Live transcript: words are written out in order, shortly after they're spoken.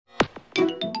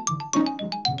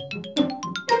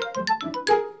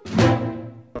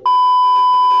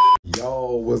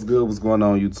What's good? What's going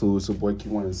on, YouTube? It's your boy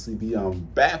Q1 and CB. I'm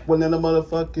back with another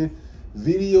motherfucking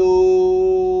video.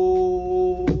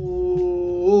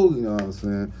 You know what I'm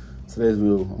saying? Today's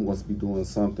video, I'm going to be doing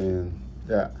something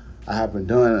that I haven't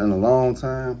done in a long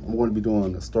time. I'm going to be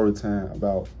doing a story time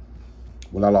about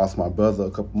when I lost my brother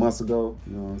a couple months ago.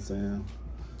 You know what I'm saying?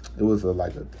 It was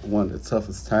one of the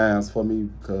toughest times for me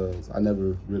because I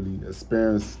never really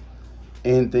experienced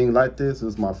anything like this. It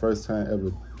was my first time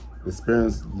ever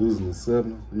experienced losing a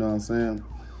sibling, you know what I'm saying?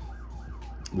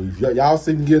 But y'all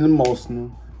see me getting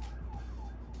emotional,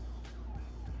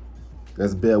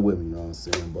 that's bear with me, you know what I'm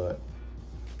saying? But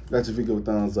let you give a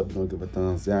thumbs up, you don't give a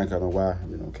thumbs down, kind of why,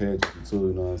 catch you too,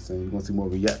 you know what I'm saying? You want to see more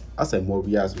more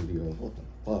reaction videos, what the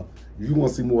fuck? If you want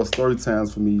to see more story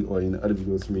times for me or any other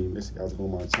videos for me, make sure you guys go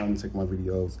on my channel, check my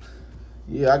videos.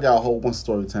 Yeah, I got a whole bunch of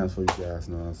story times for you guys,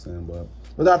 you know what I'm saying? But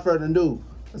without further ado,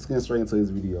 let's get straight into this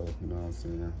video, you know what I'm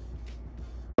saying?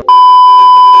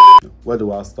 Where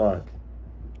do I start?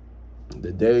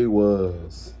 The day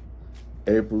was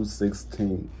April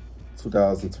 16th,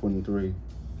 2023. You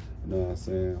know what I'm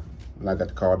saying? When I got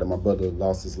the call that my brother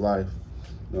lost his life.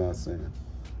 You know what I'm saying?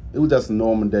 It was just a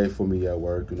normal day for me at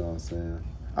work, you know what I'm saying?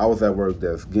 I was at work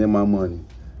desk, getting my money,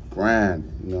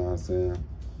 grinding, you know what I'm saying?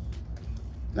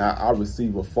 Now, I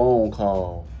received a phone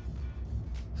call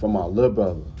from my little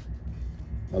brother.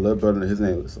 My little brother, his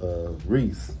name was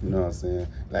Reese, you know what I'm saying?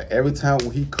 Like, every time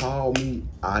when he called me,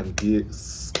 I get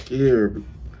scared.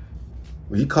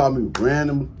 When he called me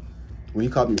random,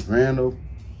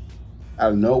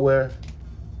 out of nowhere,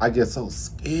 I get so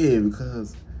scared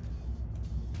because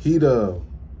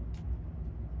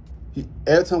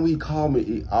every time he called me,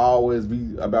 it always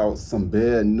be about some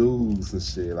bad news and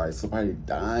shit, like somebody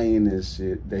dying and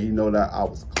shit that he know that I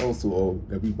was close to or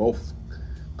that we both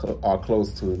are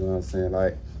close to, you know what I'm saying?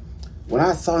 Like, when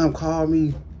I saw him call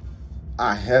me,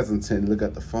 I hesitated to look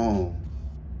at the phone.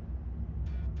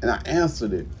 And I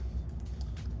answered it.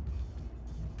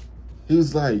 He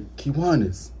was like,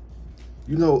 Kiwanis,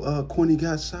 you know, Quinny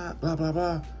got shot, blah, blah,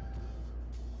 blah.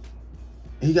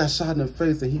 And he got shot in the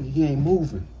face and he ain't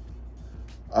moving.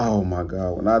 Oh my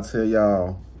God, when I tell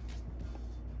y'all,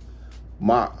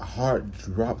 my heart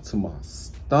dropped to my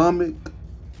stomach.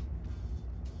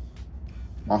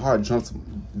 My heart dropped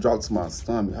to my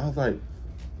stomach. I was like,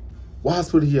 what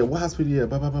hospital here? What hospital here?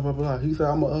 Blah, blah, blah, blah, blah. He said,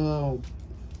 I'm gonna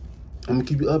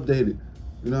keep you updated.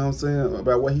 You know what I'm saying?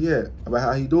 About where he at, about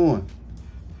how he doing.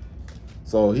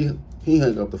 So he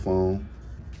hung up the phone.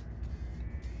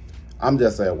 I'm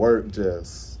just at work,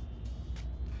 just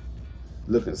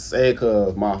looking sad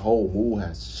because my whole mood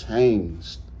has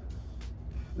changed.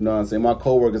 You know what I'm saying? My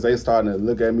coworkers, they starting to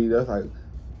look at me. They're like,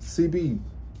 CB,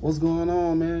 what's going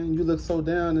on, man? You look so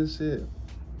down and shit.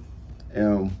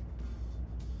 And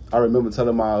I remember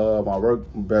telling my work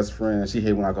best friend, she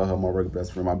hate when I call her my work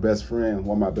best friend. My best friend,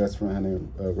 one of my best friends, her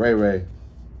name Ray Ray.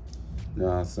 You know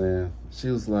what I'm saying? She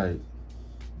was like,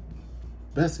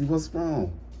 Bessie, what's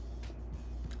wrong?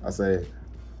 I said,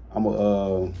 can we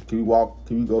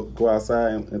go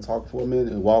outside and talk for a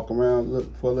minute and walk around,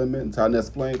 look for a little minute until our next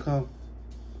plane come?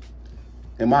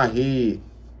 In my head,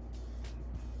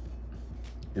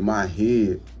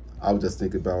 I was just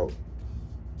thinking about,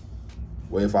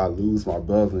 what if I lose my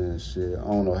brother and shit? I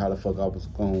don't know how the fuck I was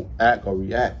gonna act or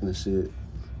react and shit. You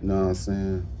know what I'm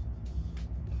saying?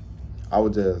 I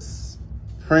was just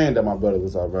praying that my brother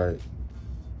was all right.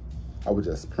 I was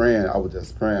just praying.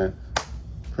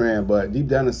 But deep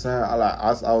down inside,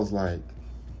 I was like,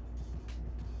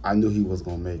 I knew he was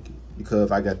gonna make it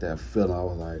because I got that feeling. I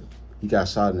was like, he got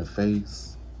shot in the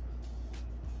face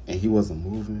and he wasn't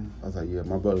moving. I was like, yeah,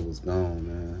 my brother was gone,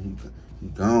 man. He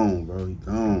gone, bro. He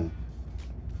gone.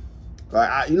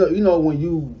 Like, you know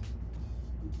when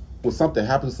something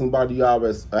happens to somebody, I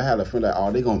had a friend like,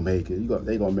 oh, they gonna make it.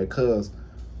 They gonna make it. Cause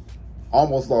I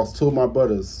almost lost two of my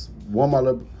brothers.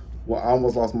 I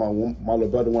almost lost my little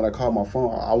brother when I called my phone.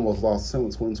 I almost lost him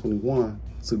in 2021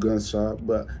 to gunshot.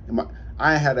 But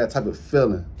I ain't had that type of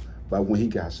feeling like when he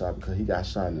got shot, because he got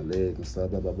shot in the leg and stuff,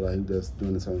 blah, blah, blah. He was just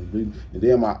doing the turn breathing. And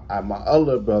then my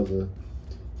other brother,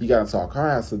 he got into a car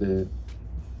accident.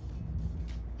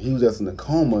 He was just in a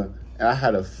coma, and I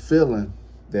had a feeling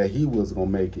that he was gonna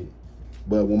make it.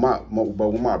 But when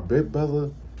my big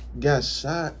brother got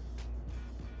shot,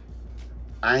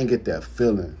 I ain't get that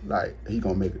feeling like he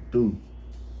gonna make it through.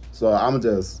 So I'm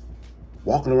just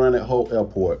walking around that whole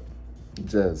airport,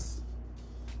 just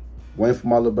waiting for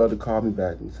my little brother to call me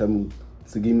back and tell me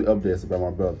to give me updates about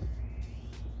my brother.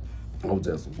 I was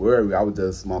just worried.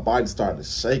 My body started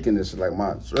shaking and shit, like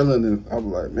my adrenaline. I was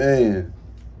like, man.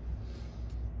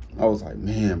 I was like,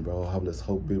 man, bro, I just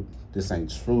hope this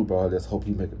ain't true, bro. Let's hope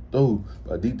he make it through.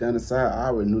 But deep down inside, I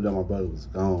already knew that my brother was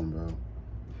gone, bro.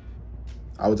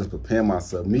 I was just preparing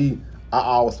myself. I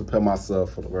always prepare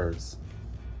myself for the worst.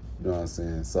 You know what I'm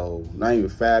saying? So not even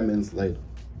 5 minutes later,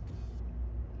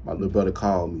 my little brother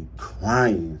called me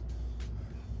crying.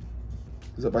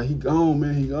 He's like, he gone,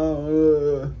 man, he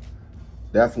gone.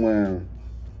 That's when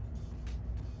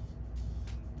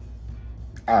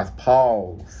I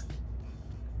paused.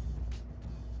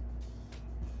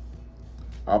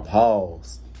 I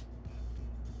paused.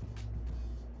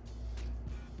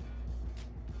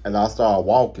 And I started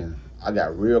walking. I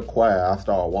got real quiet. I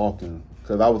started walking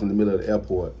because I was in the middle of the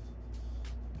airport.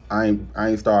 I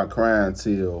ain't started crying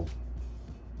till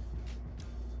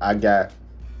I got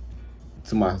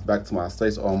back to my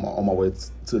station on my way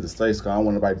to the station. Cause I don't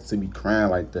want nobody to see me crying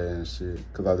like that and shit.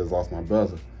 Cause I just lost my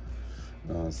brother.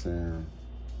 You know what I'm saying?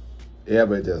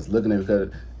 Everybody just looking at me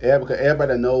because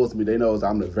everybody that knows me, they knows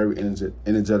I'm a very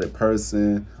energetic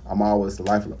person. I'm always the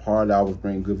life of the party. I always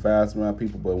bring good vibes around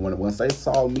people. But once they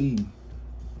saw me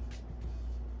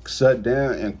shut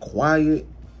down and quiet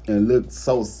and looked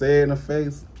so sad in the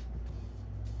face,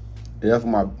 that's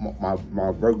my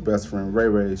work best friend Ray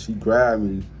Ray. She grabbed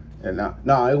me, and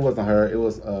no, it wasn't her. It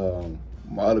was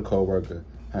my other coworker.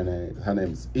 Her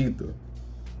name is Ether.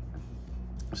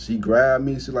 She grabbed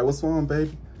me. She's like, "What's wrong,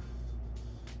 baby?"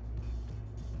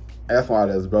 That's why I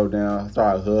just broke down. I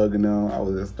started hugging them. I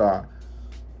was just start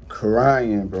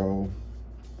crying, bro.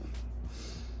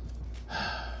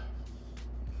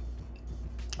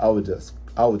 I was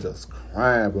just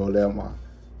crying, bro. Let my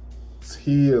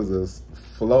tears just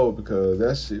flow because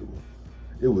that shit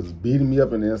it was beating me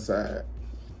up in the inside.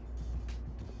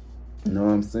 You know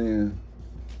what I'm saying?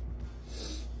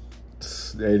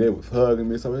 They was hugging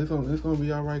me. So it's gonna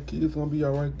be all right, kid. It's gonna be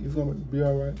all right. It's gonna be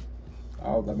all right.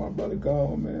 I was like, my brother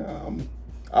gone, man.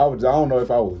 I don't know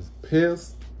if I was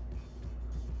pissed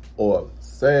or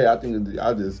sad. I think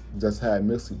I just had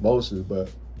mixed emotions,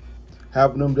 but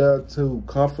having them there to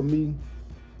comfort me,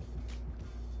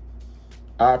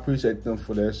 I appreciate them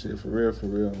for that shit, for real, for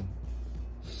real.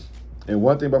 And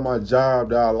one thing about my job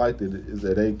that I liked is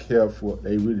that they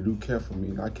really do care for me,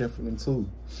 and I care for them too.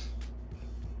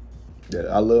 Yeah,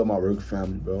 I love my work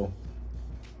family, bro.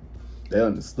 They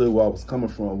understood where I was coming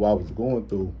from, what I was going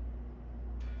through.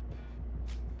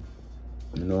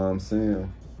 You know what I'm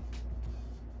saying?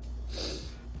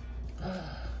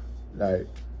 Like,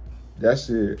 that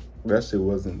shit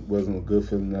wasn't a good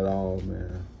feeling at all,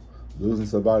 man. Losing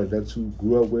somebody that you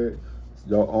grew up with,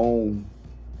 your own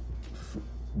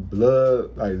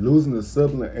blood, like losing a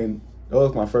sibling, and that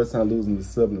was my first time losing a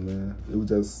sibling, man.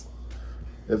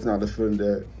 It's not a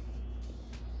feeling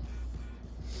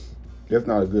that's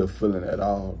not a good feeling at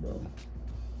all, bro.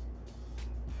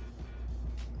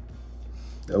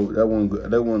 That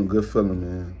wasn't a good feeling,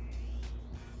 man.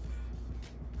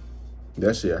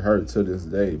 That shit hurt to this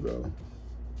day, bro.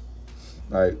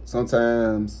 Like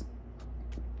sometimes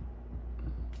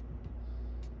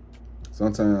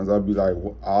I'll be like,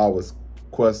 I always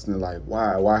questioning like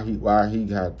why he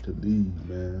had to leave,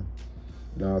 man.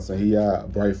 You know what I'm saying? He had a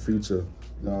bright future.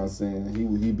 You know what I'm saying?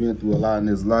 He been through a lot in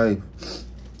his life.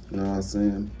 You know what I'm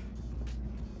saying?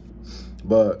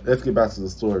 But let's get back to the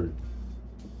story.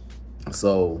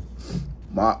 So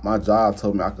my job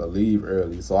told me I could leave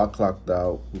early, so I clocked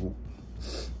out.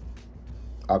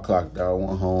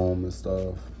 Went home and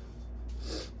stuff.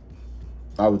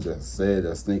 I was just sad,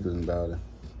 just thinking about it.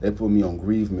 They put me on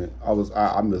grievement.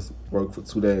 I missed work for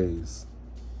 2 days.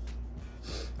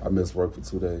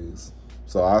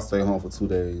 So I stayed home for 2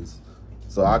 days.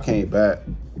 So I came back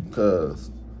because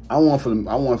I want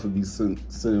to be sitting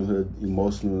here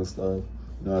emotional and stuff. You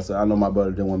know what I'm saying? I know my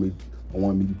brother didn't want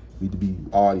me to be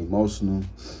all emotional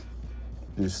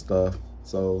and stuff.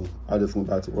 So I just went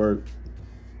back to work.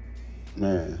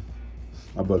 Man,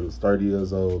 my brother was 30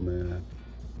 years old, man.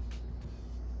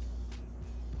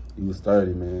 He was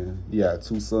 30, man. He had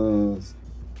 2 sons.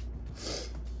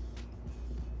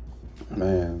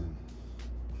 Man,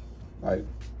 like,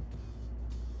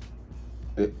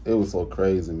 it was so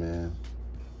crazy, man.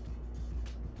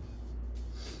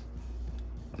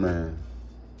 Man,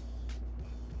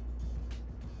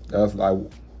 that's like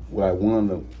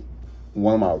one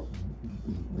of my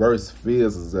worst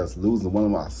fears is just losing one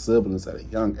of my siblings at a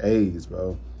young age,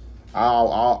 bro. I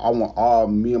want all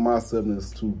me and my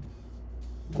siblings to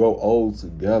grow old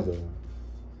together,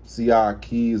 see our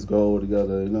kids grow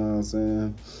together. You know what I'm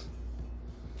saying?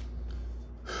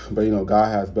 But you know, God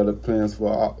has better plans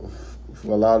for a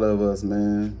lot of us,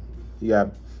 man. He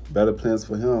got better plans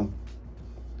for him.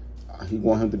 he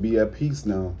want him to be at peace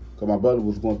now. Cause my brother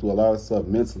was going through a lot of stuff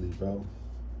mentally, bro.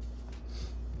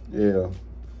 Yeah.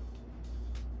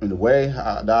 And the way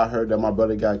that I heard that my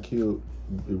brother got killed,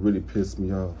 it really pissed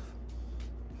me off.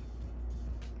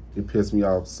 It pissed me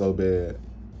off so bad.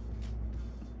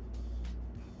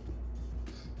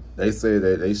 They said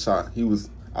that they shot,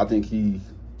 I think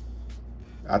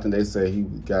they said he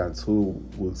got into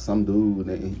it with some dude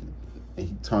and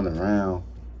he turned around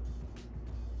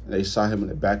and they shot him in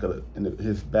the back of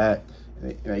his back,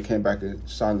 and they came back and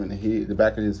shot him in the head, the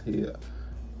back of his head.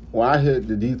 When I hear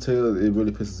the details, it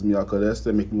really pisses me off because that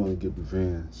still make me want to get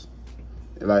revenge.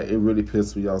 Like, it really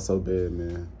pissed me off so bad,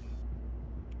 man.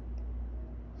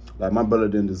 Like, my brother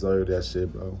didn't deserve that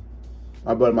shit, bro.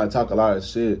 My brother might talk a lot of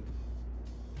shit,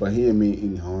 but he didn't mean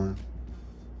any harm.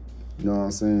 You know what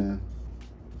I'm saying?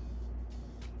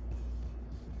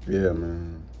 Yeah,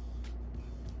 man.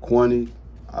 Corny,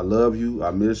 I love you.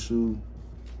 I miss you.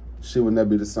 Shit would never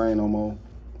be the same no more.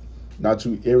 Not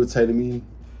you irritating me.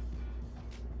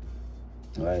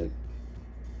 Like,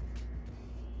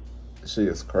 shit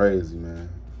is crazy, man.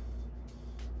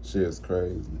 Shit is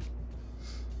crazy.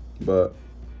 But,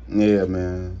 yeah,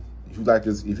 man. If you like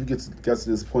this, if you get to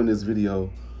this point in this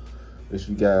video, if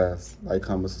you guys like,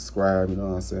 comment, subscribe, you know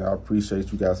what I'm saying? I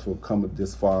appreciate you guys for coming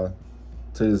this far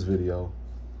to this video,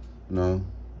 you know?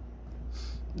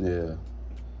 Yeah.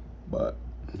 But,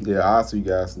 yeah, I'll see you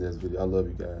guys in this video. I love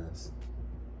you guys.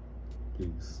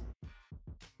 Peace.